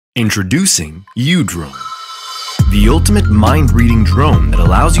Introducing Udrone, the ultimate mind-reading drone that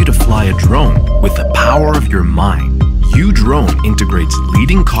allows you to fly a drone with the power of your mind. Udrone integrates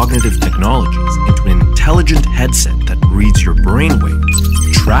leading cognitive technologies into an intelligent headset that reads your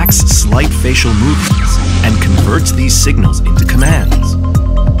brainwaves, tracks slight facial movements, and converts these signals into commands.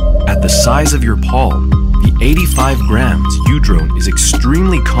 At the size of your palm, the 85 grams Udrone is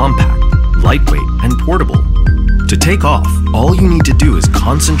extremely compact, lightweight, and portable. To take off, all you need to do is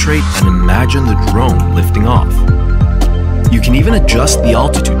concentrate and imagine the drone lifting off. You can even adjust the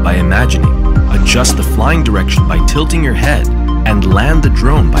altitude by imagining, adjust the flying direction by tilting your head, and land the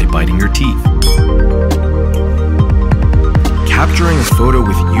drone by biting your teeth. Capturing a photo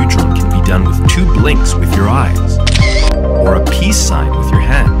with Udrone can be done with 2 blinks with your eyes, or a peace sign with your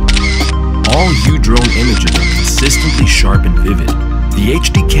hand. All Udrone images are consistently sharp and vivid. The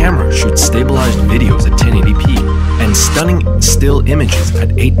HD camera shoots stabilized videos at 1080p and stunning still images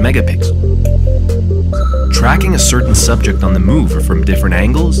at 8 megapixels. Tracking a certain subject on the move or from different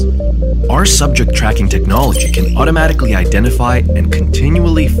angles? Our subject tracking technology can automatically identify and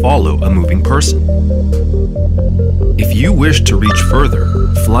continually follow a moving person. If you wish to reach further,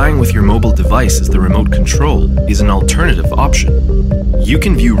 flying with your mobile device as the remote control is an alternative option. You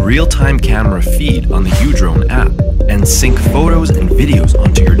can view real-time camera feed on the Udrone app and sync photos and videos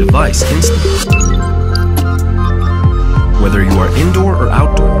onto your device instantly. Whether you are indoor or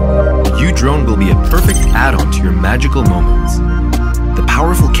outdoor, Udrone will be a perfect add-on to your magical moments. The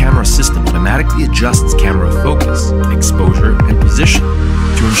powerful camera system automatically adjusts camera focus, exposure, and position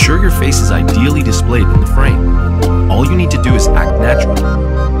to ensure your face is ideally displayed in the frame. All you need to do is act naturally.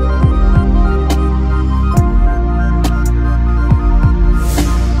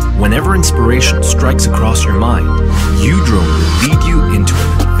 Whenever inspiration strikes across your mind, Udrone will lead you into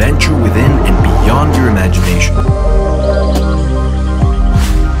an adventure within and beyond your imagination.